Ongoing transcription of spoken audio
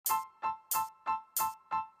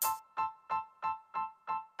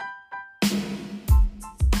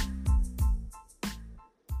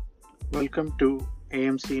Welcome to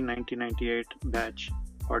AMC 1998 Batch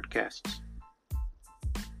Podcasts.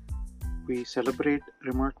 We celebrate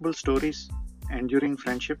remarkable stories, enduring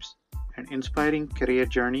friendships, and inspiring career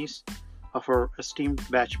journeys of our esteemed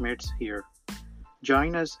batchmates here.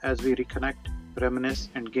 Join us as we reconnect, reminisce,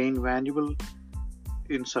 and gain valuable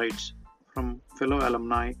insights from fellow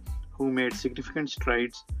alumni who made significant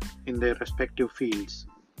strides in their respective fields.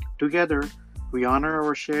 Together, we honor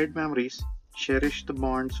our shared memories, cherish the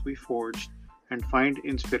bonds we forged, and find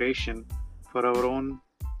inspiration for our own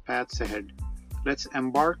paths ahead. Let's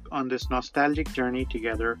embark on this nostalgic journey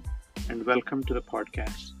together, and welcome to the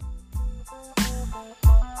podcast.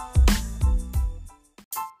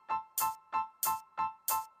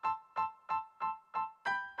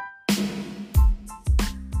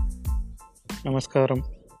 నమస్కారం.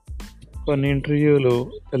 కొన్ని ఇంటర్వ్యూలు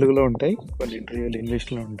తెలుగులో ఉంటాయి, కొన్ని ఇంటర్వ్యూలు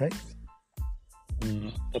ఇంగ్లీష్లో ఉంటాయి.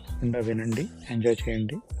 తప్పకుండా వినండి, ఎంజాయ్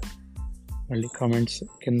చేయండి. మళ్ళీ కామెంట్స్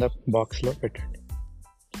కింద బాక్స్లో పెట్టండి.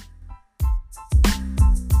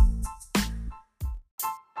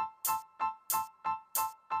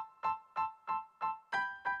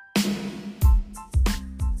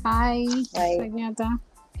 Hi, Hi. Pragnatha.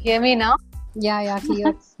 Hear me now? Yeah,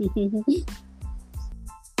 clear.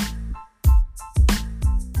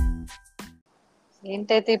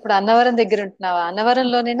 ఏంటైతే ఇప్పుడు అన్నవరం దగ్గర ఉంటున్నావా?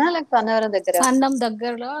 అన్నవరంలోనేనా లేకపోతే అన్నవరం దగ్గర?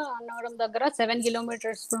 అన్నవరం దగ్గర 7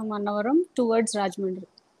 kilometers from Annavaram towards Rajahmundry.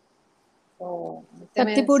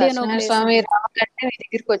 Kathipudi అని ఒక place స్వామి ఉంది. రావాలంటే మీ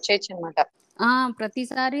దగ్గరికి వచ్చేయచ్చు అనమాట.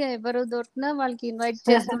 ప్రతిసారి ఎవరు దొరికినా వాళ్ళకి ఇన్వైట్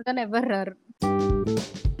చేస్తుంటాను, ఎవరు రారు.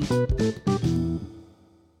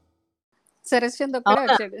 సరస్చంద్ ఒక్కడే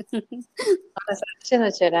అవునా? వచ్చాడు. సరస్వతి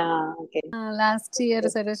వచ్చారా? ఓకే. లాస్ట్ ఇయర్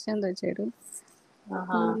సరస్చంద్ వచ్చాడు.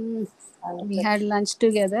 ఆహా. We had lunch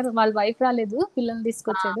together. వాళ్ళ వైఫ్ రాలేదు, పిల్లల్ని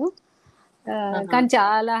తీసుకొచ్చాడు. ఆహా. కానీ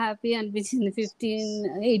చాలా హ్యాపీ అనిపించింది.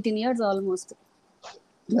 18 years ఆల్మోస్ట్.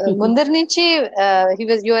 ముందరి నుంచి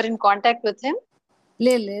you are in contact with him?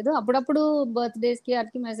 లేదు, అప్పుడప్పుడు బర్త్డేస్ కి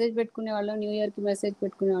అట్కి మెసేజ్ పెట్టుకునేవాళ్ళం, న్యూ ఇయర్ కి మెసేజ్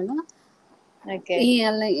పెట్టుకునేవాళ్ళం. ఓకే.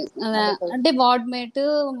 అంటే వార్డ్ మేట్,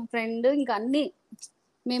 ఫ్రెండ్, ఇంకా అన్ని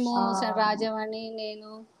మేము. Ah. రాజవాణి,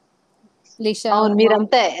 నేను, లిషా. అవును,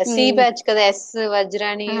 మీరంతా సి బ్యాచ్ కదా, ఎస్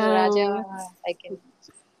వజ్రాణి, రాజా.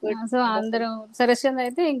 సో అందరం సరస్చంద్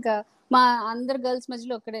అయితే ఇంకా మా అందరు గర్ల్స్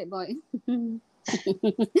మధ్యలో ఒక్కడే బాయ్.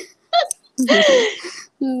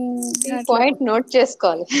 పాయింట్ నోట్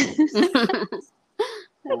చేసుకోవాలి.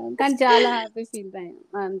 కానీ చాలా హ్యాపీ ఫీల్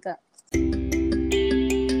అయ్యాం అంతా.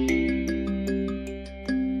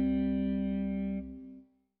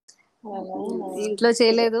 ఇంట్లో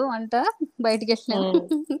చేయలేదు వంట, బయటికి వెళ్ళాము.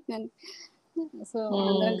 సో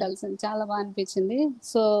అందరం కలిసి చాలా బాగా అనిపించింది.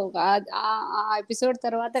 సో ఆ ఎపిసోడ్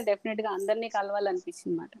తర్వాత డెఫినెట్ గా అందరినీ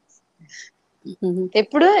కలవాలనిపించింది అన్నమాట.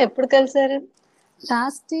 ఎప్పుడు కలిసారు?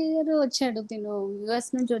 లాస్ట్ ఇయర్ వచ్చాడు తిను,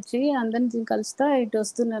 యుఎస్ నుంచి వచ్చి అందరిని కలుస్తా ఇటు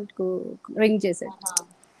వస్తున్నట్టు రింగ్ చేశాడు.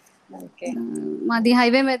 మాది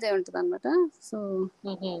హైవే మీదే ఉంటుంది అనమాట. సో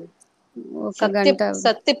ఒక గంట.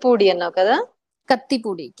 సత్తిపూడి అన్నావు కదా?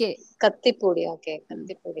 కత్తిపూడి. కత్తిపూడి. ఓకే,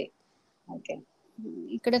 కత్తిపూడి. ఓకే.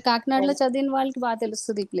 ఇక్కడ కాకినాడలో చదివిన వాళ్ళకి బాగా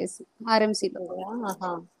తెలుస్తుంది ఈ ప్లేస్, ఆర్ఎంసీలో.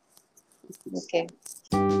 ఓకే.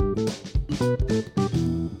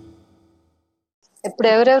 ఇప్పుడు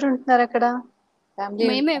ఎవరెవరు ఉంటున్నారు అక్కడ?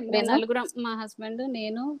 మేము నలుగురం, మా హస్బెండ్,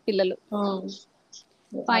 నేను, పిల్లలు.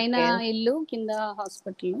 పైన ఇల్లు, కింద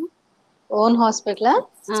hospital. Own hospital?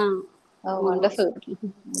 Wonderful.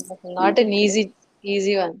 Not an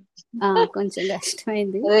easy one. కొంచెం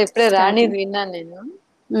కష్టమైంది. ఇప్పుడే రాణిది విన్నాను నేను.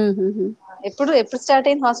 ఎప్పుడు స్టార్ట్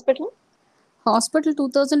అయింది హాస్పిటల్?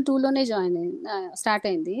 2002లోనే స్టార్ట్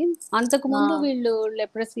అయింది. అంతకు ముందు వీళ్ళు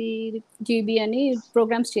లెప్రసీ, జీబీ అని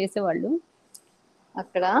ప్రోగ్రామ్స్ చేసేవాళ్ళు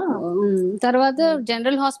అక్కడ. తర్వాత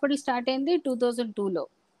జనరల్ హాస్పిటల్ స్టార్ట్ అయింది 2002లో.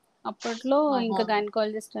 అప్పట్లో ఇంకా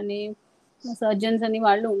గైనకాలజిస్ట్ అని, సర్జన్స్ అని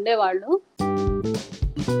వాళ్ళు ఉండేవాళ్ళు.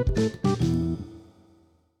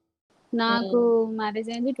 నాకు మ్యారేజ్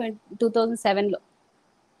అయింది 2007లో.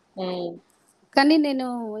 కానీ నేను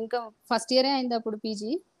ఇంకా ఫస్ట్ ఇయరే అయింది అప్పుడు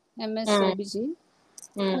పీజీ, ఎంఎస్ ఓబీజీ.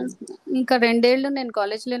 ఇంకా 2 ఏళ్ళు నేను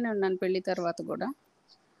కాలేజ్లోనే ఉన్నాను పెళ్లి తర్వాత కూడా.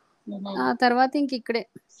 ఆ తర్వాత ఇంక ఇక్కడే,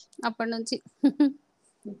 అప్పటి నుంచి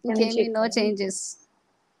ఇంకేమీ నో చేంజెస్.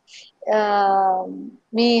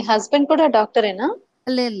 మీ హస్బెండ్ కూడా డాక్టరేనా?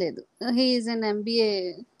 లేదు, he is an MBA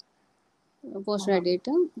post graduate.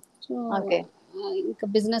 So ఇంకా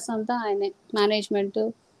బిజినెస్ అంతా ఆయనే, management,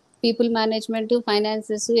 people management,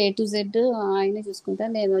 finances, A to Z ఆయనే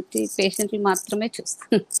చూసుకుంటాను. నేను వచ్చి పేషెంట్లు మాత్రమే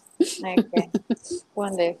చూస్తాను.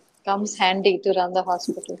 Comes handy to run the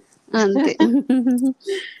hospital. అంతే.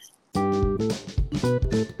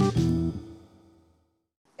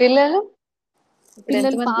 పిల్లలు ఇప్పుడు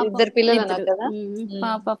పిల్లలు ఎంతమంది? పాప ఇద్దరు పిల్లలు అన్నావు 2 కదా.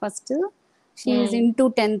 పాప first she is into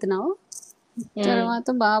 10th now. తర్వాత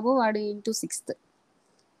బాబు వాడు ఇంటూ 6th.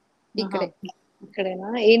 ఇక్కడే ఇక్కడేనా?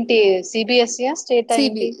 ఏంటి సిబిఎస్ఈ స్టేట్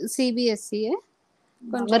ఏంటి? సిబిఎస్ఈ.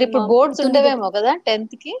 కొంచెం మరి ఇప్పుడు బోర్డ్స్ తునిగ ఉండవేమో కదా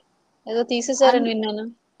 10th కి, ఏదో తీసేసారని విన్నాను.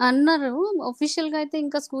 అన్నారు. ఒఫీషియల్ గా అయితే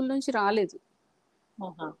ఇంకా స్కూల్ నుంచి రాలేదు.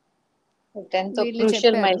 10th వీళ్ళు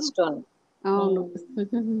క్రూషియల్ చెప్పారు. Mile stone. అవును.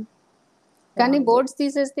 కానీ బోర్డ్స్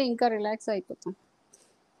తీసేస్తే ఇంకా రిలాక్స్ అయిపోతాం.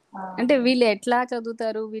 అంటే వీళ్ళు ఎట్లా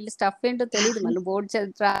చదువుతారు, వీళ్ళ స్టఫ్ ఏంటో తెలియదు మళ్ళీ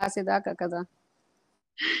బోర్డ్ రాసేదాకా కదా.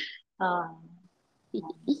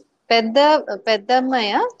 పెద్ద పెద్ద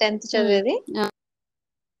అమ్మాయా 10th చదివేది?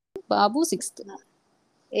 బాబు 6th.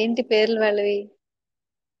 ఏంటి పేర్లు వాళ్ళవి?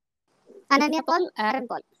 Ananya Paul, Aaron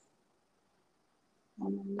Paul.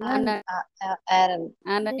 Aaron.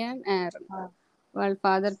 వాళ్ళ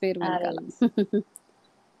ఫాదర్ పేరు వెనకాల.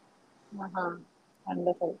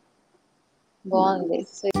 వండర్ఫుల్, బాగుంది.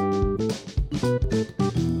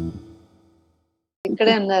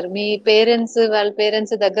 ఇక్కడే ఉన్నారు మీ పేరెంట్స్? వాళ్ళ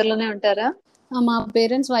పేరెంట్స్ దగ్గరలోనే ఉంటారా? మా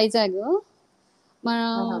పేరెంట్స్ వైజాగ్, మా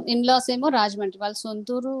ఇన్లాస్ ఏమో రాజమండ్రి. వాళ్ళ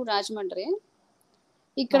సొంతూరు రాజమండ్రి.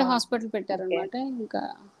 ఇక్కడ హాస్పిటల్ పెట్టారనమాట. ఇంకా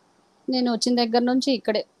నేను వచ్చిన దగ్గర నుంచి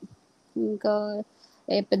ఇక్కడే. ఇంకా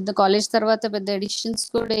పెద్ద కాలేజ్ తర్వాత పెద్ద ఎడిషన్స్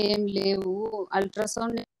కూడా ఏం లేవు.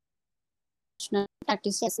 అల్ట్రాసౌండ్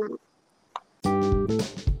ప్రాక్టీస్ చేస్తున్నాను.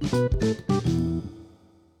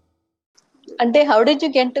 అంటే how did you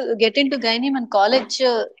get in to gynae? మన కాలేజ్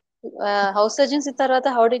హౌస్ సర్జన్సీ తర్వాత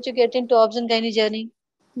how did you get in to ఆబ్స్ and gynae journey?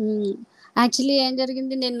 Actually ఏం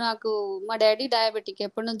జరిగింది, నేను నాకు మా డాడీ డయాబెటిక్.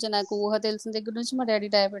 ఎప్పటి నుంచో నాకు ఊహ తెలిసిన దగ్గర నుంచి మా డాడీ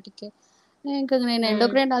డయాబెటిక్. ఇంకా నేను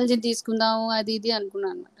ఎండోక్రైనాలజీ తీసుకుందాము అది ఇది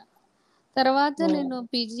అనుకున్నాను అనమాట. తర్వాత నేను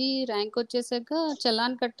పీజీ ర్యాంక్ వచ్చేసాక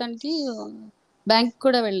చలాన్ కట్టడానికి బ్యాంక్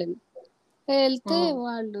కూడా వెళ్ళింది. వెళ్తే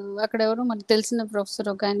వాళ్ళు అక్కడ ఎవరో మనకు తెలిసిన ప్రొఫెసర్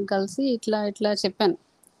ఒక ఆయన కలిసి ఇట్లా ఇట్లా చెప్పాను,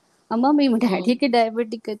 అమ్మ మేము డాడీకి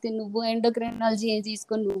డయాబెటిక్ అయితే నువ్వు ఎండోక్రైనాలజీ ఏం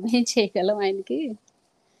తీసుకొని నువ్వేం చేయగలవు, ఆయనకి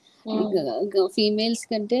ఫీమేల్స్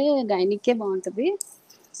కంటే గైనికే బాగుంటది.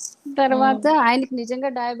 తర్వాత ఆయనకి నిజంగా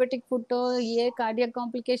డయాబెటిక్ ఫుడ్ ఏ కార్డియాక్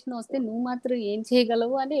కాంప్లికేషన్ వస్తే నువ్వు మాత్రం ఏం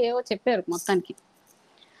చేయగలవు అని ఏవో చెప్పారు మొత్తానికి.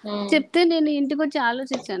 చెప్తే నేను ఇంటికి వచ్చి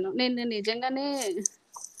ఆలోచించాను, నేను నిజంగానే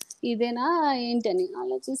ఇదేనా ఏంటని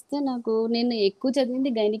ఆలోచిస్తే నాకు నేను ఎక్కువ చదివింది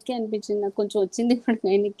గైనికే అనిపించింది. నాకు కొంచెం వచ్చింది ఇప్పుడు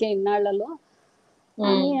గైనికే ఇన్నాళ్లలో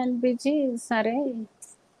అని అనిపించి సరే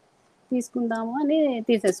తీసుకుందాము అని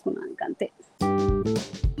తీసేసుకున్నాను అంతే.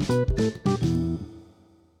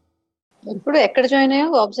 ఇప్పుడు ఎక్కడ జాయిన్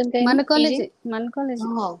అయ్యావు? ఆబ్సెంట్ గైనీ మన కాలేజ్.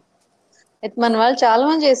 మన వాళ్ళు చాలా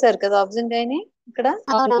మంది చేశారు కదా ఆబ్సెంట్ గైనీ ఇక్కడ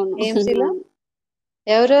ఏఎంసీ లో.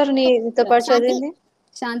 ఎవరెవరు నీతో పాటు చదివింది?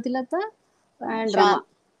 శాంతిలత అండ్ రమ.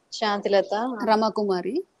 శాంతిలత,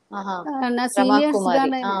 రమాకుమారి. నా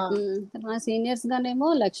సీనియర్స్ గానేమో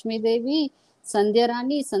లక్ష్మీదేవి,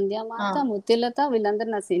 సంధ్యారాణి, సంధ్యామాత, ముత్యలత, వీళ్ళందరూ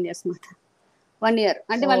నా సీనియర్స్ మాట. 1 year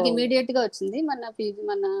అంటే వాళ్ళకి ఇమీడియట్ గా వచ్చింది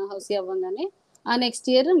మన హౌస్ అవ్వగానే. ఆ నెక్స్ట్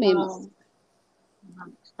ఇయర్ మేము.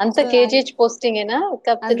 అంత కేజీహెచ్ పోస్టింగ్ ఏనా?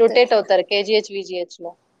 కాకపోతే రొటేట్ అవుతారు కేజీహెచ్ విజిహెచ్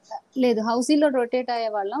లో? లేదు, హౌసీలో రొటేట్ అయ్యే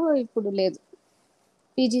వాళ్ళం. ఇప్పుడు లేదు,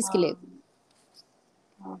 పీజీస్ కి లేదు.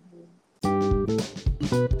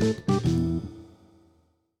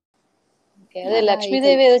 అదే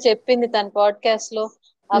లక్ష్మీదేవి ఏదో చెప్పింది తన పాడ్కాస్ట్ లో,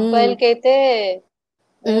 అబ్బాయిలకైతే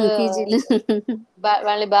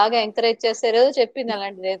వాళ్ళని బాగా ఎంకరేజ్ చేస్తారు ఏదో చెప్పింది,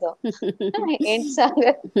 అలాంటిది ఏదో. ఏంటి సార్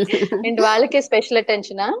ఏంటి వాళ్ళకి స్పెషల్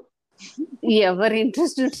అటెన్షనా? ఎవరి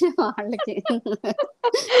ఇంట్రెస్ట్ ఉంటే వాళ్ళకి.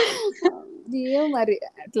 ఏమో మరి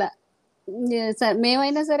అట్లా.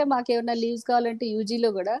 మేమైనా సరే మాకేమన్నా లీవ్స్ కావాలంటే యూజీలో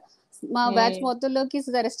కూడా మా బ్యాచ్ మొత్తంలోకి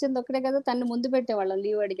శరశ్చంద్ ఒక్కడే కదా, తను ముందు పెట్టేవాళ్ళం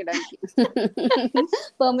లీవ్ అడిగడానికి.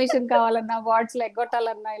 పర్మిషన్ కావాలన్నా, వార్డ్స్ లో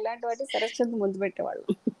ఎగ్గొట్టాలన్నా, ఇలాంటి వాటి శరశ్చంద్ ముందు పెట్టేవాళ్ళం.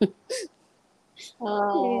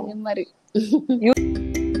 మరి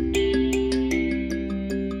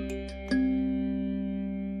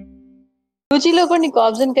యూజీలో కూడా నీకు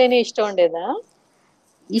ఆబ్సెంట్ అయినా ఇష్టం ఉండేదా?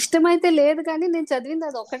 ఇష్టమైతే లేదు, కానీ నేను చదివింది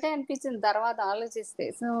అది ఒక్కటే అనిపించింది తర్వాత ఆలోచిస్తే.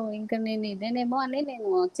 సో ఇంకా నేను ఇదేనేమో అని నేను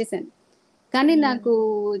వచ్చేసాను. కానీ నాకు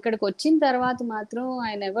ఇక్కడికి వచ్చిన తర్వాత మాత్రం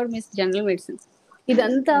I never miss general medicine.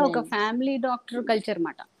 ఇదంతా ఒక ఫ్యామిలీ డాక్టర్ కల్చర్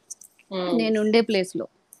మాట నేను ఉండే ప్లేస్ లో.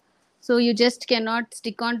 So you just cannot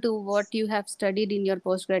stick on to what you have studied in your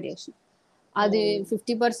post graduation. అది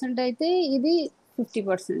 50% అయితే ఇది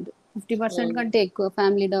 50%. 50% కంటే ఎక్కువ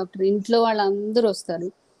ఫ్యామిలీ డాక్టర్. ఇంట్లో వాళ్ళందరూ వస్తారు,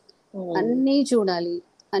 అన్నీ చూడాలి,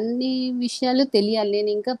 అన్ని విషయాలు తెలియాలి. నేను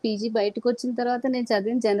ఇంకా పీజీ బయటకు వచ్చిన తర్వాత నేను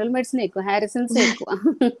చదివిన జనరల్ మెడిసిన్ ఎక్కువ, హారిసన్స్ ఎక్కువ.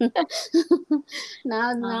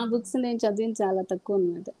 నా బుక్స్ నేను చదివిన చాలా తక్కువ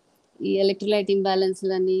అన్నమాట. ఈ ఎలక్ట్రోలైట్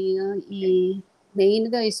ఇంబ్యాలెన్స్లని, ఈ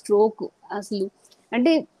మెయిన్గా ఈ స్ట్రోక్, అసలు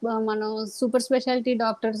అంటే మనం సూపర్ స్పెషాలిటీ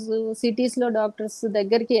డాక్టర్స్ సిటీస్ లో డాక్టర్స్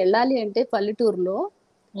దగ్గరికి వెళ్ళాలి అంటే పల్లెటూరులో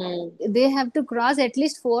they have to cross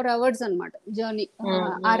at least 4 hours అన్నమాట జర్నీ.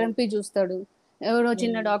 ఆర్ఎంపీ చూస్తాడు, ఎవరో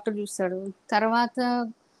చిన్న డాక్టర్ చూస్తాడు, తర్వాత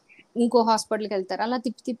ఇంకో హాస్పిటల్కి వెళ్తారు. అలా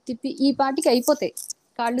తిప్పి తిప్పి తిప్పి ఈ పాటికి అయిపోతాయి,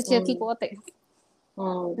 కాళ్ళు చేతులు పోతాయి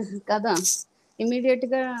కదా. ఇమీడియట్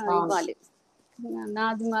గా ఇవ్వాలి.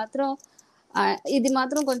 నాది మాత్రం ఇది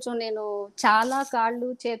మాత్రం కొంచెం నేను చాలా కాళ్ళు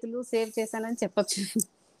చేతులు సేవ్ చేశానని చెప్పొచ్చు.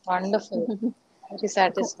 Wonderful, very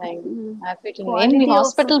satisfying, happy to know. Me quality of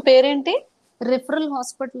hospital పేరేంటి? రిఫరల్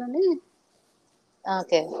హాస్పిటల్ అని.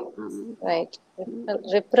 Okay, right.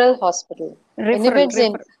 Referral hospital. ఎన్ని beds?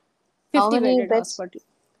 How 50 many bedded beds? hospital.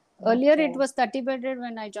 Earlier it was 30 bedded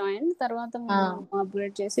when I joined. తర్వాత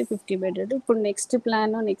అప్గ్రేడ్ చేసి 50 bedded. ఇప్పుడు next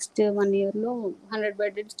plan next 1 year లో 100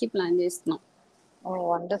 bedded కి plan చేస్తున్నాం. ఓ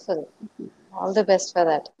wonderful, all the best for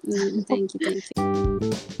that. Thank you.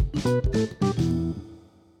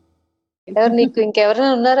 ఎవరు నీకు ఇంకెవరైనా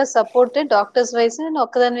ఉన్నారా support doctors vice?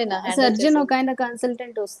 ఒక్కదానివేనా handle surgeon చేసేది? ఒక ఆయన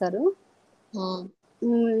కన్సల్టెంట్ వస్తారు,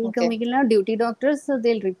 ఇంకా మిగిలిన duty doctors they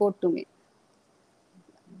will report to me.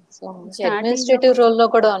 So administrative role లో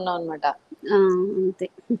కూడా ఉన్నావు అన్నమాట. అంతే.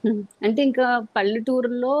 అంటే ఇంకా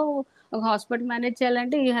పల్లెటూరులో ఒక హాస్పిటల్ మేనేజ్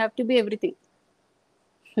చేయాలంటే you have to be everything.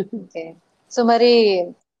 Okay, so మరి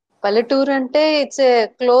పల్లెటూరు అంటే it's a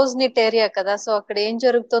close knit area కదా, సో అక్కడ ఏం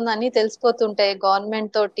జరుగుతుందో అన్ని తెలిసిపోతుంటాయి.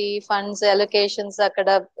 గవర్నమెంట్ తోటి ఫండ్స్ అలొకేషన్స్, అక్కడ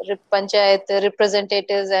పంచాయత్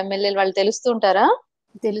రిప్రజెంటేటివ్స్ ఎమ్మెల్యేలు వాళ్ళు తెలుస్తుంటారా?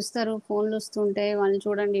 తెలుస్తారు, ఫోన్లు వస్తుంటాయి, వాళ్ళని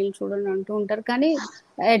చూడండి వీళ్ళు చూడండి అంటూ ఉంటారు. కానీ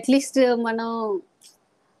అట్లీస్ట్ మనం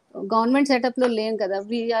గవర్నమెంట్ సెటప్ లో లేం కదా,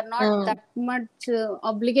 we are not that much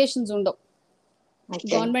obligations ఉండవు.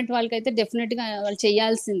 గవర్నమెంట్ వాళ్ళకైతే డెఫినెట్ గా వాళ్ళు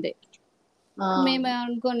చేయాల్సిందే. మేము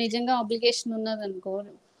అనుకో నిజంగా అబ్లిగేషన్ ఉన్నది అనుకో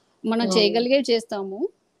మనం చేయగలిగే చేస్తాము.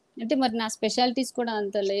 అంటే మరి నా స్పెషాలిటీస్ కూడా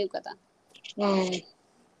అంత లేవు కదా.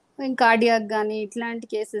 కార్డియాక్ కానీ ఇట్లాంటి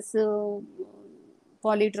కేసెస్,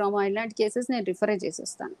 పాలిట్రామా ఇలాంటి కేసెస్ నేను రిఫరే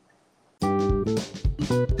చేసేస్తాను.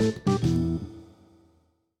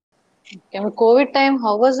 Covid time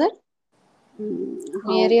how was it?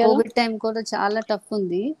 Covid time కూడా చాలా టఫ్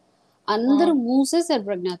ఉంది. అందరూ మూసేశారు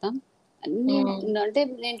ప్రజ్ఞాత. అన్ని అంటే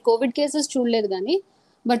నేను కోవిడ్ కేసెస్ చూడలేదు కానీ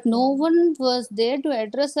but no one was there to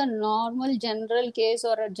address a normal general case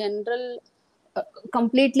or a general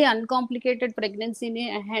completely uncomplicated ప్రెగ్నెన్సీని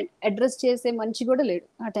address చేసే మనిషి కూడా లేడు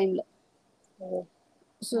ఆ టైంలో.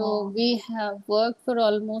 So we have work for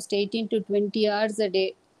almost 18 to 20 hours a day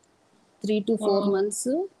 3 to 4 months.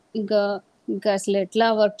 ఇంకా అసలు ఎట్లా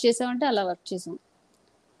వర్క్ చేసామంటే అలా వర్క్ చేసాం.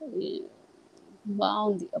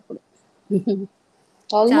 బాగుంది అప్పుడు.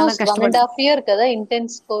 ఆల్మోస్ట్ 1.5 year కదా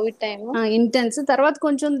ఇంటెన్స్ కోవిడ్ టైం. ఇంటెన్స్ తర్వాత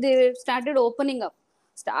కొంచెం దే స్టార్టెడ్ ఓపెనింగ్ అప్.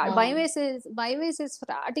 భయం వేసే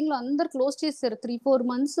స్టార్టింగ్ లో అందరు క్లోజ్ చేశారు 3-4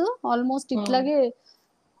 months ఆల్మోస్ట్. ఇట్లాగే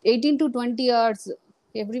 18 to 20 hours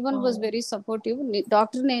everyone was very supportive.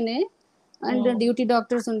 Doctor నేనే అండ్ డ్యూటీ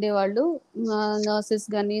డాక్టర్స్ ఉండేవాళ్ళు, నర్సెస్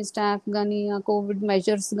కానీ స్టాఫ్ కానీ ఆ కోవిడ్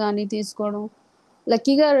మెజర్స్ కానీ తీసుకోవడం.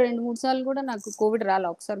 లక్కీగా 2-3 సార్లు కూడా నాకు కోవిడ్ రాలే,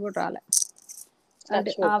 ఒకసారి కూడా రాలే.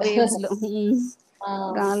 అంటే ఆ వేవ్స్ లో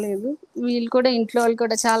రాలేదు. వీళ్ళు కూడా ఇంట్లో వాళ్ళు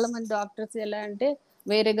కూడా చాలా మంది డాక్టర్స్ ఎలా అంటే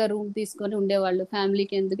వేరేగా రూమ్ తీసుకొని ఉండేవాళ్ళు,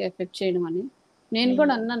 ఫ్యామిలీకి ఎందుకు ఎఫెక్ట్ చేయడం అని. నేను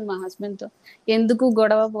కూడా అన్నాను మా హస్బెండ్ తో, ఎందుకు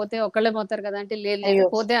గొడవ, పోతే ఒకళ్ళే పోతారు కదా అంటే, లేదు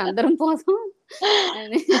పోతే అందరం పోతాం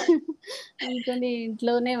అని అనుకొని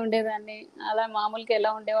ఇంట్లోనే ఉండేదాన్ని. అలా మామూలుగా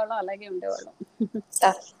ఎలా ఉండేవాళ్ళం అలాగే ఉండేవాళ్ళం.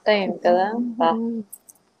 టఫ్ టైం కదా,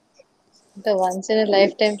 అంటే వన్స్ ఇన్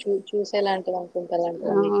లైఫ్ టైం చూసేలాంటిది అనుకుంటాను.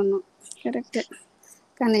 అవును, కరెక్ట్.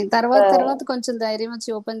 కానీ తర్వాత కొంచెం ధైర్యం వచ్చి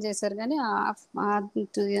ఓపెన్ చేశారు. కానీ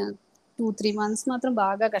 2-3 months మాత్రం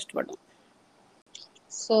బాగా కష్టపడ్డాం.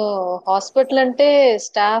 సో హాస్పిటల్ అంటే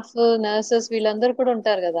స్టాఫ్ నర్సెస్ వీళ్ళందరూ కూడా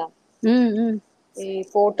ఉంటారు కదా, ఈ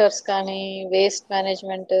పోర్టర్స్ కానీ వేస్ట్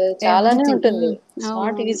మేనేజ్మెంట్ చాలానే ఉంటుంది.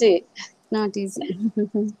 Not easy.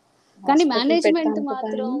 కానీ మేనేజ్మెంట్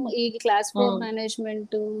మాత్రం ఈ క్లాస్ 4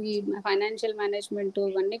 మేనేజ్మెంట్, ఈ ఫైనాన్షియల్ మేనేజ్మెంట్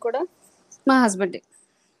ఇవన్నీ కూడా మా హస్బెండే.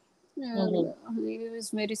 he is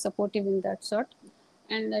very supportive in that sort.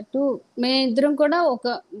 And మే ఇద్దరం కూడా ఒక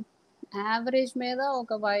యావరేజ్ మీద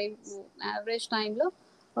ఒక యావరేజ్ టైంలో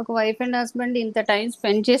ఒక వైఫ్ అండ్ హస్బెండ్ ఇంత టైం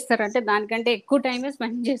స్పెండ్ చేస్తారంటే దానికంటే ఎక్కువ టైమే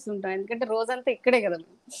స్పెండ్ చేస్తుంటాం. ఎందుకంటే రోజంతా ఇక్కడే కదా,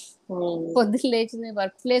 పొద్దున్న లేచింది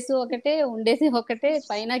వర్క్ ప్లేస్ ఒకటే, ఉండేది ఒకటే,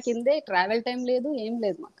 పైన కిందే, ట్రావెల్ టైం లేదు, ఏం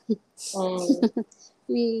లేదు మాకు.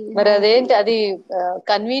 మరి అదేంటి, అది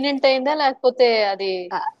కన్వీనియంట్ అయిందా లేకపోతే అది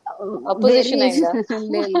అపోజిషన్ అయిందా?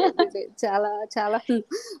 చాలా చాలా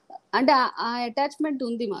అంటే ఆ అటాచ్మెంట్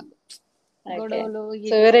ఉంది మాకు. గొడవలు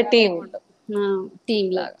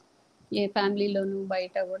టీమ్ లాగా ఏ ఫ్యామిలీలోను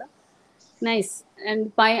బయట కూడా నైస్. అండ్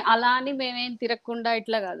అలా అని మేమేం తిరగకుండా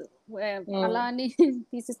ఇట్లా కాదు, అలా అని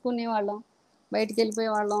తీసేసుకునే వాళ్ళం, బయటికి వెళ్ళిపోయే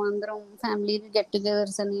వాళ్ళం అందరం, ఫ్యామిలీ గెట్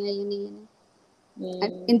టుగెదర్స్ అని అయ్యి.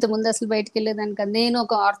 ఇంత ముందు అసలు బయటికి వెళ్ళేదాన్ని కాదు. నేను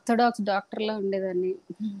ఒక ఆర్థడాక్స్ డాక్టర్ లా ఉండేదాన్ని.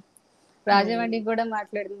 రాజవాణి కూడా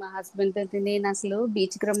మాట్లాడింది మా హస్బెండ్ తో, నేను అసలు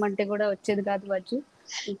బీచ్ కి రమ్మంటే కూడా వచ్చేది కాదు వచ్చు,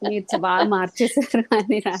 మీరు బాగా మార్చేశారు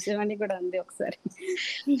అని రాజవాణి కూడా ఉంది ఒకసారి.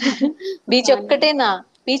 బీచ్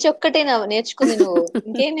ఒక్కటేనా నేర్చుకుంది నువ్వు,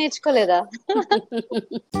 ఇంకేం నేర్చుకోలేదా?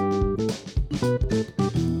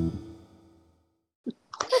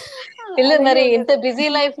 పిల్లలు మరి ఇంత బిజీ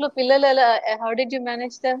లైఫ్ లో పిల్లలు ఎలా, how did you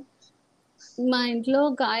manage them? మా ఇంట్లో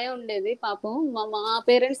ఒక ఆయ ఉండేది పాపం. మా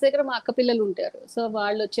పేరెంట్స్ దగ్గర మా అక్క పిల్లలు ఉంటారు, సో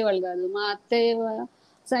వాళ్ళు వచ్చేవాళ్ళు కాదు. మా అత్తయ్య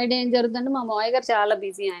సైడ్ ఏం జరుగుతుందంటే మా మావయ్య గారు చాలా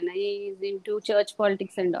బిజీ, ఆయన is into church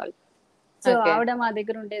politics and all. So ఆవిడ మా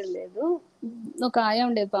దగ్గర ఉండేది లేదు. ఒక ఆయ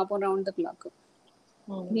ఉండేది పాపం రౌండ్ ద క్లాక్.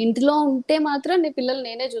 ఇంట్లో ఉంటే మాత్రం నీ పిల్లలు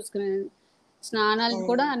నేనే చూసుకునేది, స్నానాలు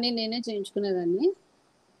కూడా అన్ని నేనే చేయించుకునేదాన్ని.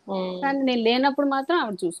 కానీ నేను లేనప్పుడు మాత్రం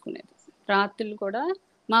ఆవిడ చూసుకునేది. రాత్రులు కూడా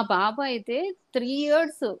మా పాప అయితే 3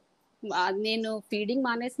 years నేను ఫీడింగ్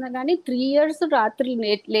మానేసినా కానీ 3 years రాత్రులు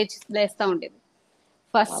లేస్తా ఉండేది.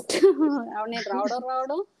 ఫస్ట్ ఆవిడ నేను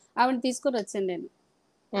రావడం ఆవిడని తీసుకొని వచ్చాను. నేను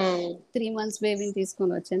 3 months బేబీని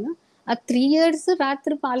తీసుకొని వచ్చాను. ఆ 3 years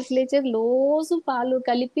రాత్రి పాలకి లేచేది, రోజు పాలు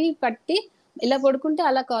కలిపి పట్టి ఇలా పడుకుంటే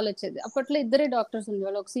అలా కాల్ వచ్చేది. అప్పట్లో ఇద్దరే డాక్టర్స్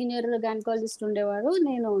ఉండేవాళ్ళు, ఒక సీనియర్ గైనకాలజిస్ట్ ఉండేవారు,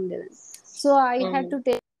 నేను ఉండేదాన్ని. So I had to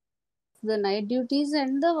take the night duties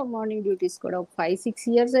and the morning duties కూడా. ఒక 5-6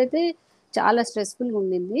 years అయితే చాలా స్ట్రెస్ఫుల్గా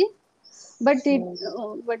ఉండింది. But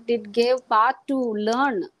it gave path to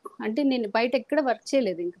learn. అంటే నేను బయట ఎక్కడ వర్క్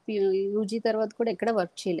చేయలేదు, ఇంకా యూజీ తర్వాత కూడా ఎక్కడ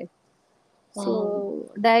వర్క్ చేయలేదు. సో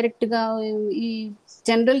డైరెక్ట్ గా ఈ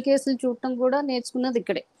జనరల్ కేసులు చూడటం కూడా నేర్చుకున్నది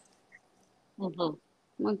ఇక్కడే,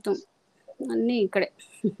 మొత్తం అన్ని ఇక్కడే.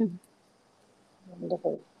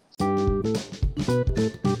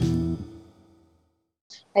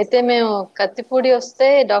 అయితే మేము కత్తిపూడి వస్తే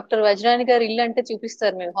డాక్టర్ వజ్రాని గారి ఇల్లు అంటే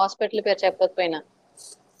చూపిస్తారు, మేము హాస్పిటల్ పేరు చెప్పకపోయినా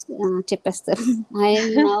చెప్పేస్తారు.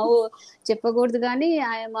 ఐఎమ్ నౌ చెప్పకూడదు కానీ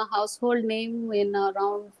I'm house hold name in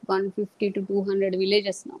around 150 to 200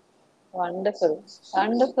 villages now. Wonderful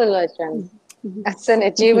wonderful వజ్రాని, దట్స్ an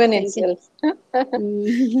achievement itself.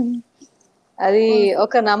 అది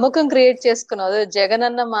ఒక నమ్మకం క్రియేట్ చేసుకున్నావు, జగన్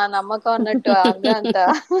అన్న మా నమ్మకం అన్నట్టు అంతా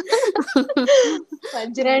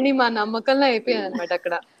వజ్రాని మా నమ్మకంలో అయిపోయింది అనమాట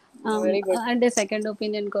అక్కడ. అంటే సెకండ్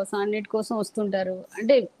ఒపీనియన్ కోసం అన్నిటి కోసం వస్తుంటారు.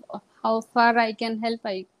 అంటే how far I can help,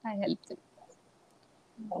 I help them.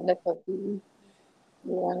 Wonderful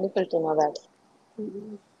wonderful to know that.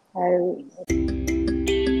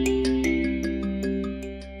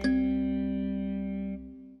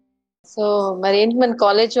 So మరి ఏంటి, మన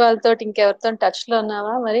కాలేజ్ వాళ్ళతో ఇంకెవరితో టచ్ లో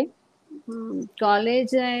ఉన్నావా మరి?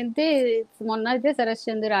 కాలేజ్ అయితే మొన్న అయితే సరస్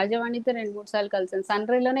చంద్ర రాజవాణితో 2-3 సార్లు కలిసాను.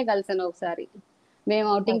 సన్రైలోనే కలిసాను ఒకసారి. మేము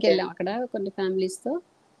అవుటింగ్కి వెళ్ళాం అక్కడ కొన్ని ఫ్యామిలీస్ తో,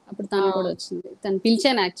 అప్పుడు తను కూడా వచ్చింది. తను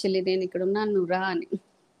పిలిచాను యాక్చువల్లీ, నేను ఇక్కడ ఉన్నాను నువ్వు రా అని.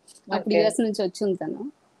 అప్పుడు యుఎస్ నుంచి వచ్చింది తను.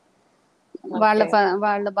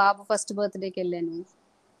 వాళ్ళ బాబు ఫస్ట్ బర్త్డేకి వెళ్ళాను.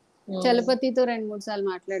 చలపతితో 2-3 సార్లు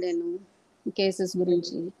మాట్లాడాను కేసెస్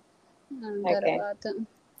గురించి. తర్వాత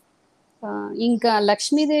ఇంకా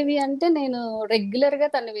లక్ష్మీదేవి అంటే నేను రెగ్యులర్ గా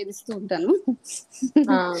తను వేధిస్తూ ఉంటాను,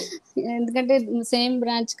 ఎందుకంటే సేమ్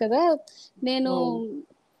బ్రాంచ్ కదా. నేను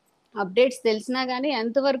అప్డేట్స్ తెలిసినా గానీ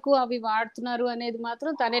ఎంతవరకు అవి వాడుతున్నారు అనేది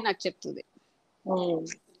మాత్రం తనే నాకు చెప్తుంది.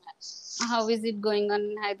 How is it going on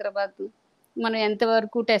Hyderabad, మనం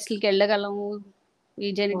ఎంతవరకు టెస్ట్లకి వెళ్ళగలము,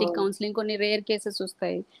 ఈ జెనెటిక్ కౌన్సిలింగ్ కొన్ని రేర్ కేసెస్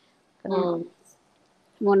వస్తాయి.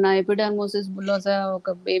 మొన్న ఎపిడర్మోసిస్ బుల్లోసా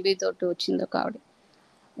ఒక బేబీ తోటి వచ్చింది ఒక ఆవిడ,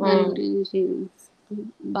 దాని గురించి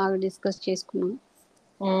బాగా డిస్కస్ చేసుకున్నాం.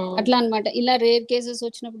 అట్లా అనమాట. ఇలా రేర్ కేసెస్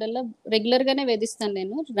వచ్చినప్పుడల్లా రెగ్యులర్ గానే వేధిస్తాను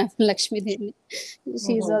నేను లక్ష్మీదేవిని.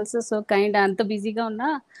 She also so kind. అంత బిజీగా ఉన్నా,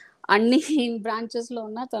 అన్ని బ్రాంచెస్ లో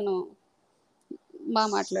ఉన్నా తను బాగా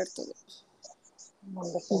మాట్లాడుతుంది.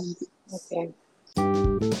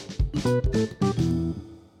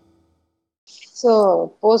 సో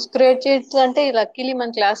పోస్ట్ గ్రాడ్యుయేట్స్ అంటే లక్కీలీ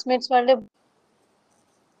మన క్లాస్మేట్స్ వాళ్ళే.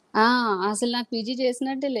 అసలు నాకు పీజీ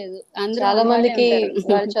చేసినట్టే లేదు. చాలా మందికి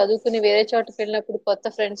వాళ్ళు చదువుకుని వేరే చోటకి వెళ్ళినప్పుడు కొత్త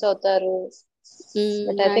ఫ్రెండ్స్ అవుతారు.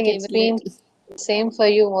 But I think it's been same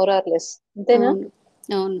for you more or less, అంతేనా?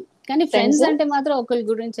 అవును, కానీ ఫ్రెండ్స్ అంటే మాత్రం ఒకరి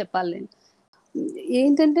గురించి చెప్పాలి. నేను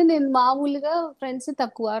ఏంటంటే నేను మామూలుగా ఫ్రెండ్స్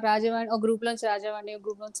తక్కువ. రాజవాణి ఒక గ్రూప్ నుంచి, రాజవాణి ఒక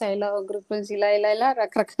గ్రూప్ నుంచి, శైల ఒక గ్రూప్ నుంచి, ఇలా ఇలా ఇలా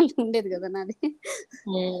రకరకాలు ఉండేది కదా నాది.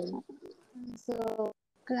 సో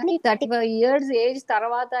కానీ 35 years ఏజ్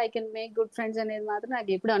తర్వాత I can make good friends అనేది మాత్రం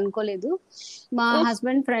నాకు ఎప్పుడు అనుకోలేదు. మా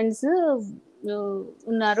హస్బెండ్ ఫ్రెండ్స్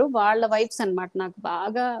ఉన్నారు, వాళ్ళ వైఫ్స్ అన్నమాట నాకు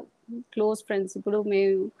బాగా క్లోజ్ ఫ్రెండ్స్. ఇప్పుడు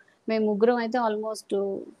మేము ముగ్గురం అయితే ఆల్మోస్ట్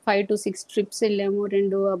 5 to 6 trips వెళ్ళాము,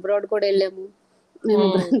 2 అబ్రాడ్ కూడా వెళ్ళాము. మేము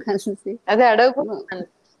ముగ్గురం కలిసి. అదే అడగబోతున్నాను,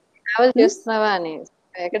 ట్రావెల్ చేస్తున్నావా అని.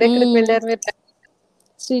 ఎక్కడెక్కడికి వెళ్ళారు మీరు?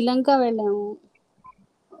 శ్రీలంక వెళ్ళాము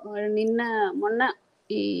మొన్న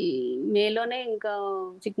ఈ మేలోనే. ఇంకా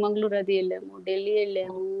చిక్మంగళూరు అది వెళ్ళాము, ఢిల్లీ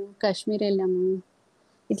వెళ్ళాము, కాశ్మీర్ వెళ్ళాము.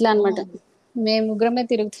 ఇట్లా అనమాట. మేము ముగ్గురమే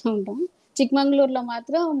తిరుగుతూ ఉంటాం. చిక్మంగళూరులో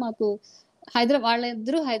మాత్రం మాకు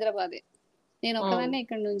వాళ్ళిద్దరూ హైదరాబాదే, నేను ఒక్కదాన్నే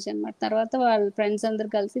ఇక్కడ నుంచి అనమాట. తర్వాత వాళ్ళ ఫ్రెండ్స్ అందరు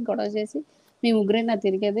కలిసి గొడవ చేసి మేము ముగ్గురైనా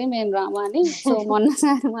తిరిగేది, మేము రామా అని. సో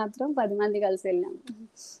మొన్నసారి మాత్రం 10 మంది కలిసి వెళ్ళాము.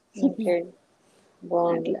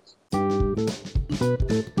 అట్లా.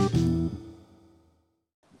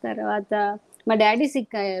 తర్వాత మా డాడీ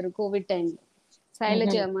సిక్ అయ్యారు కోవిడ్ టైంలో.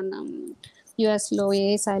 శైలజ మన యుఎస్ లో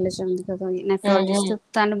శైలజ ఉంది కదా, నెఫ్రాలజిస్ట్,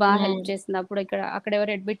 తను బాగా హెల్ప్ చేసింది అప్పుడు. అక్కడ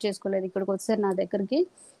ఎవరు అడ్మిట్ చేసుకోలేదు, ఇక్కడికి వచ్చారు నా దగ్గరికి.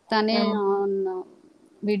 తనే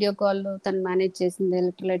వీడియో కాల్ తను మేనేజ్ చేసింది,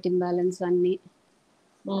 ఎలక్ట్రోలైట్ ఇంబ్యాలెన్స్ అన్ని.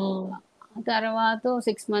 తర్వాత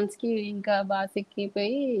 6 months కి ఇంకా బాగా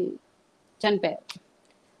సిక్కిపోయి చనిపోయారు.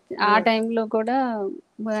 ఆ టైంలో కూడా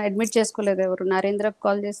అడ్మిట్ చేసుకోలేదు ఎవరు. నరేంద్రకు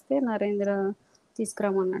కాల్ చేస్తే నరేంద్ర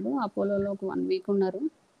తీసుకురామన్నాడు. అపోలోలో ఒక 1 week ఉన్నారు.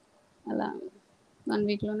 అలా 1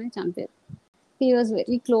 week లోనే చనిపోయారు. He was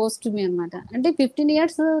very close to me అనమాట. అంటే 15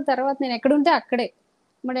 years తర్వాత నేను ఎక్కడుంటే అక్కడే.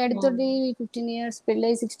 మా డాడీతో 15 years, పెళ్ళి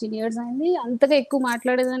 16 years అయింది. అంతగా ఎక్కువ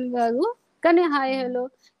మాట్లాడేదని కాదు, కానీ హాయ్ హలో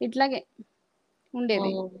ఇట్లాగే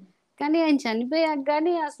ఉండేది. కానీ ఆయన చనిపోయాక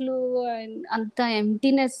కానీ అసలు అంత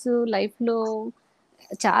ఎంప్టీనెస్ లైఫ్లో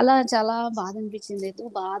చాలా చాలా బాధ అనిపించింది.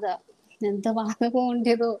 బాధ ఎంత బాధగా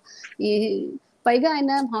ఉండేదో. ఈ పైగా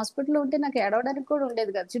ఆయన హాస్పిటల్లో ఉంటే నాకు ఏడవడానికి కూడా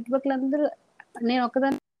ఉండేది కాదు. చుట్టుపక్కల అందరూ, నేను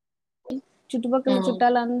ఒక్కదాన్ని, చుట్టుపక్కల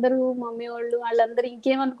చుట్టాలందరూ, మమ్మీ వాళ్ళందరూ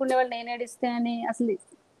ఇంకేమనుకునే వాళ్ళు నేను ఏడిస్తే అని. అసలు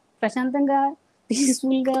ప్రశాంతంగా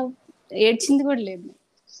పీస్ఫుల్ గా ఏడ్చింది కూడా లేదు.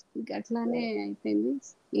 ఇంకా అట్లానే అయిపోయింది.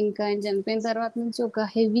 ఇంకా ఆయన చనిపోయిన తర్వాత నుంచి ఒక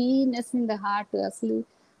హెవీనెస్ ఇన్ ద హార్ట్. అసలు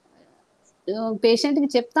పేషెంట్ కి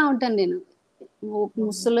చెప్తా ఉంటాను నేను,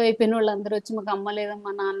 ముసలు అయిపోయిన వాళ్ళు అందరూ వచ్చి మాకు అమ్మ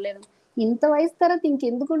లేదమ్మా నాన్న లేదమ్మా, ఇంత వయసు తర్వాత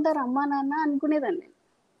ఇంకెందుకుంటారు అమ్మా నాన్న అనుకునేదాన్ని.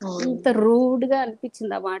 ఇంత రూడ్ గా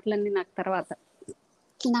అనిపించింది ఆ మాటలన్నీ నాకు. తర్వాత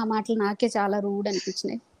నా మాటలు నాకే చాలా రూడ్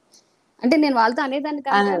అనిపించినాయి. అంటే నేను వాళ్ళతో అనేదాన్ని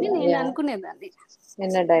కాదు, కానీ నేను అనుకునేదాన్ని,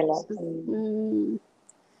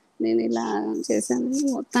 నేను ఇలా చేశాను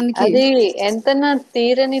మొత్తానికి. అది ఎంతనా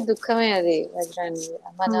తీరని దుఃఖమే అది వజ్రాని.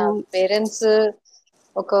 మన పేరెంట్స్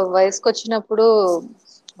ఒక వయసుకు వచ్చినప్పుడు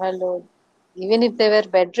వాళ్ళు, even if they were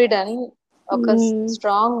bedridden అని, ఒక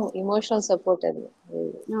స్ట్రాంగ్ ఇమోషనల్ సపోర్ట్ అది.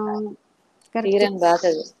 తీరని బాధ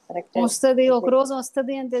అది. వస్తుంది ఒక రోజు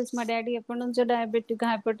వస్తుంది అని తెలుసు. మా డాడీ ఎప్పటి నుంచో డయాబెటిక్,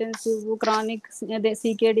 హైపర్టెన్సివ్, క్రానిక్ అదే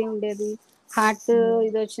CKD ఉండేది, హార్ట్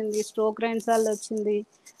ఇది వచ్చింది, స్ట్రోక్ 2 సార్లు వచ్చింది.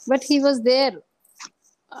 But he was there.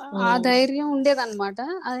 ఆ ధైర్యం ఉండేదన్నమాట.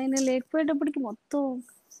 ఆయన లేకపోయేటప్పటికి మొత్తం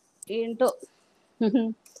ఏంటో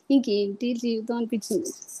ఇంకేంటి జీవితం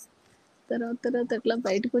అనిపించింది. తర్వాత అట్లా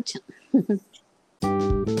బయటకు వచ్చాం.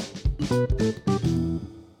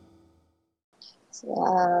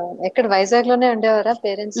 ఎక్కడ వైజాగ్ లోనే ఉండేవారా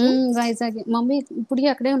పేరెంట్స్? వైజాగ్. మమ్మీ ఇప్పుడు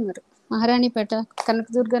అక్కడే ఉన్నారు, Maharanipeta,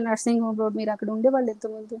 Kanakadurga nursing home road. మీరు అక్కడ ఉండేవాళ్ళు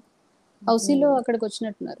ఎంతమంది? హౌసీలో అక్కడికి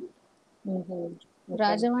వచ్చినట్టున్నారు.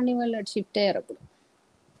 రాజవాణి వాళ్ళు అటు షిఫ్ట్ అయ్యారు అప్పుడు.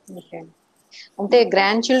 అంటే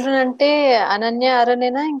గ్రాండ్ చిల్డ్రన్ అంటే అనన్య,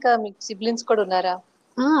 అరణ్యనా? ఇంకా మీకు సిబ్లింగ్స్ కూడా ఉన్నారా?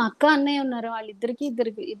 అక్క అన్నయ్య ఉన్నారు. వాళ్ళిద్దరికి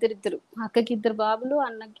ఇద్దరిద్దరు. అక్కకి 2 బాబులు,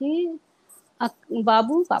 అన్నకి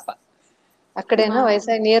బాబు పాప. అక్కడేనా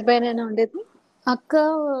వైజాగ్ నియర్ బైనేనా ఉండేది? అక్క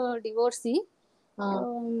డివోర్సీ,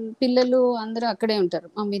 పిల్లలు అందరూ అక్కడే ఉంటారు,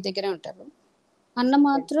 మమ్మీ దగ్గరే ఉంటారు. అన్న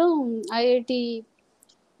మాత్రం IIT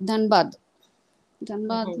ధన్బాద్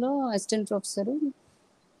లో అసిస్టెంట్ ప్రొఫెసర్,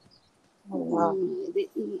 ఇది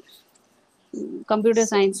కంప్యూటర్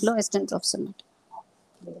సైన్స్ లో assistant professor.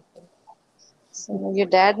 So your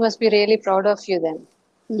dad must be really proud of you then.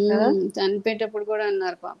 చనిపోయేటప్పుడు కూడా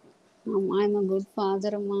అన్నారు పాపం, అమ్మా ఐఎమ్ ఎ గుడ్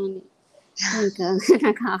ఫాదర్ అమ్మా అని. ఇంకా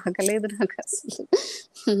నాకు ఆగలేదు, నాకు అసలు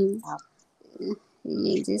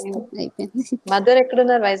ఏం చేస్తాం, అయిపోయింది. మదర్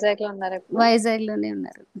ఎక్కడున్నారు? వైజాగ్ లో ఉన్నారు? వైజాగ్ లోనే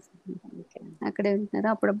ఉన్నారు, అక్కడే ఉంటున్నారు.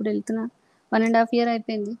 అప్పుడప్పుడు వెళ్తున్నా. 1.5 year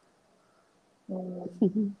అయిపోయింది.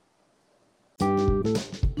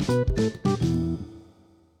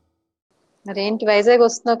 మరేంటి వైజాగ్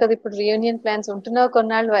వస్తున్నావు కదా ఇప్పుడు, రియూనియన్ ప్లాన్స్? ఉంటున్నావు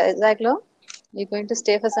కొన్నాళ్ళు వైజాగ్ లో? You going to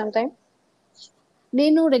stay for some time?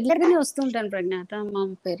 నేను రెగ్యులర్ గానే వస్తుంటాను ప్రజ్ఞాత. మా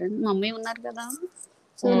మమ్మీ ఉన్నారు కదా,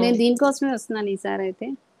 సో నేను దీనికోసమే వస్తున్నాను ఈసారి అయితే,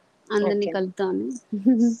 అందరినీ కలుపుతాను.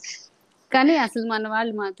 కానీ అసలు మన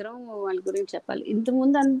వాళ్ళు మాత్రం, వాళ్ళ గురించి చెప్పాలి.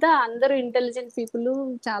 ఇంతకుముందు అంతా అందరూ ఇంటెలిజెంట్ పీపుల్,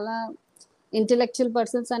 చాలా ఇంటెలెక్చువల్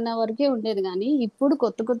పర్సన్స్ అన్న వరకే ఉండేది. కానీ ఇప్పుడు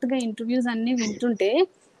కొత్తగా ఇంటర్వ్యూస్ అన్ని వింటుంటే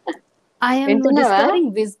I'm discovering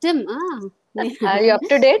wisdom. Are you up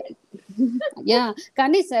to date? Yeah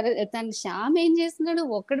కానీ సరే తను శ్యామ్ ఏం చేస్తున్నాడు,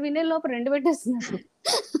 ఒక్కడు వినే లోపల 2 పెట్టేస్తున్నాడు.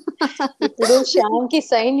 ఇప్పుడు శ్యామ్ కి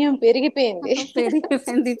సైన్యం పెరిగిపోయింది.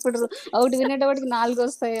 ఇప్పుడు ఒకటి వినేటప్పటికి 4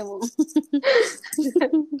 వస్తాయేమో.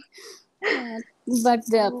 బట్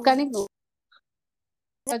కానీ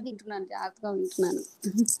వింటున్నాను, జాగ్రత్తగా వింటున్నాను.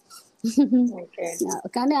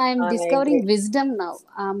 కానీ ఐఎమ్ డిస్కవరింగ్ విజ్డమ్ నౌ.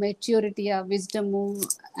 ఆ మెచ్యూరిటీ, ఆ విజ్డమ్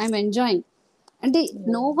ఐఎమ్ ఎంజాయింగ్. అంటే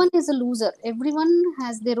no one is a loser, every one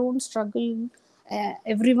has their own struggle,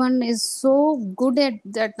 every one is so good at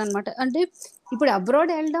that అనమాట. అంటే ఇప్పుడు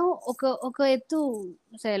అబ్రాడ్ వెళ్ళడం ఒక ఎత్తు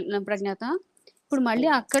ప్రజ్ఞాత. ఇప్పుడు మళ్ళీ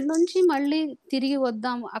అక్కడి నుంచి మళ్ళీ తిరిగి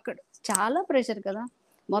వద్దాం, అక్కడ చాలా ప్రెషర్ కదా.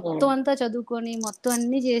 మొత్తం అంతా చదువుకొని మొత్తం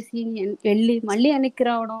అన్ని చేసి వెళ్ళి మళ్ళీ వెనక్కి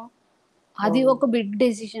రావడం, అది ఒక బిగ్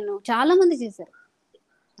డెసిషన్. చాలా మంది చేశారు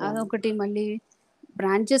అదొకటి. మళ్ళీ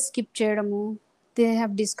బ్రాంచెస్ స్కిప్ చేయడము, they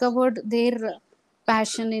have discovered their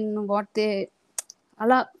passion in what they,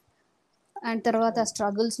 అలా. అండ్ తర్వాత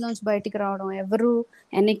స్ట్రగుల్స్ నుంచి బయటికి రావడం, ఎవరు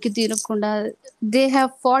వెనక్కి తిరగకుండా they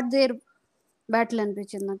have fought there battle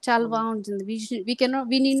అనిపించింది నాకు. చాలా బాగుంటుంది.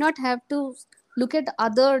 We need not have to look at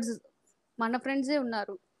others. మన ఫ్రెండ్సే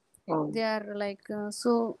ఉన్నారు, దే ఆర్ లైక్.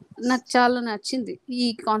 సో నాకు చాలా నచ్చింది ఈ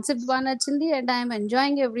కాన్సెప్ట్, బాగా నచ్చింది. And I'm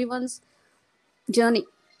enjoying every once journey.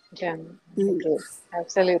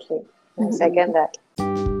 Absolutely. I second that.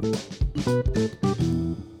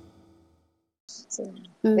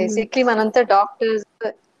 Basically మనంతా డాక్టర్స్,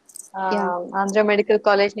 ఆంధ్ర మెడికల్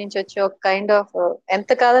కాలేజ్ నుంచి వచ్చి ఒక కైండ్ ఆఫ్, ఎంత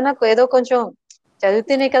కాదన్నా ఏదో కొంచెం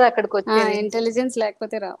చదివితేనే కదా అక్కడికి వచ్చేది. ఇంటెలిజెన్స్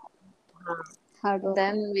లేకపోతే రా.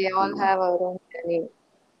 Then we all have our own journey.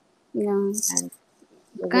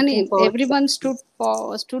 కానీ every one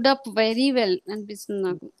stood up very well అనిపిస్తుంది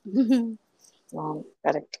నాకు.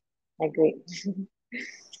 Correct, agree.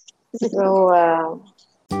 సో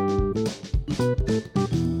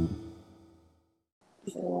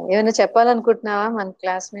ఏమైనా చెప్పాలనుకుంటున్నావా మన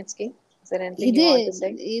క్లాస్మేట్స్ కి? ఇదే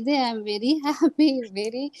I'm very happy,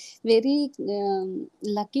 very very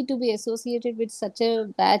lucky to be associated with such a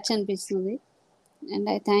batch అనిపిస్తుంది. And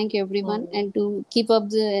I thank every one and to keep up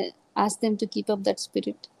ask them to keep up that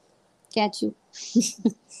spirit. Catch you.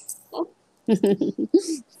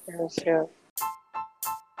 Sure.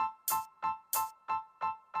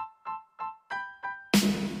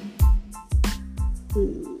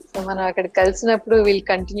 So మనం అక్కడ కలిసినప్పుడు will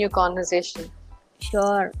continue conversation.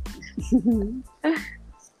 Sure.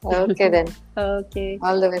 Okay then. Okay.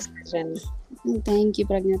 All the best, friend. Thank you,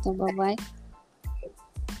 Pragnatha. Bye bye.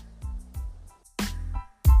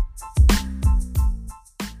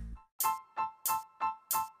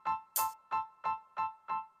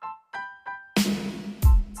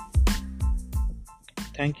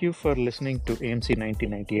 Thank you for listening to AMC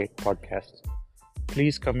 1998 podcast.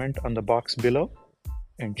 Please comment on the box below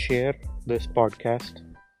and share this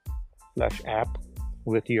podcast/app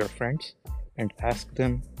with your friends and ask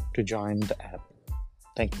them to join the app.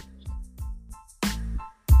 Thank you.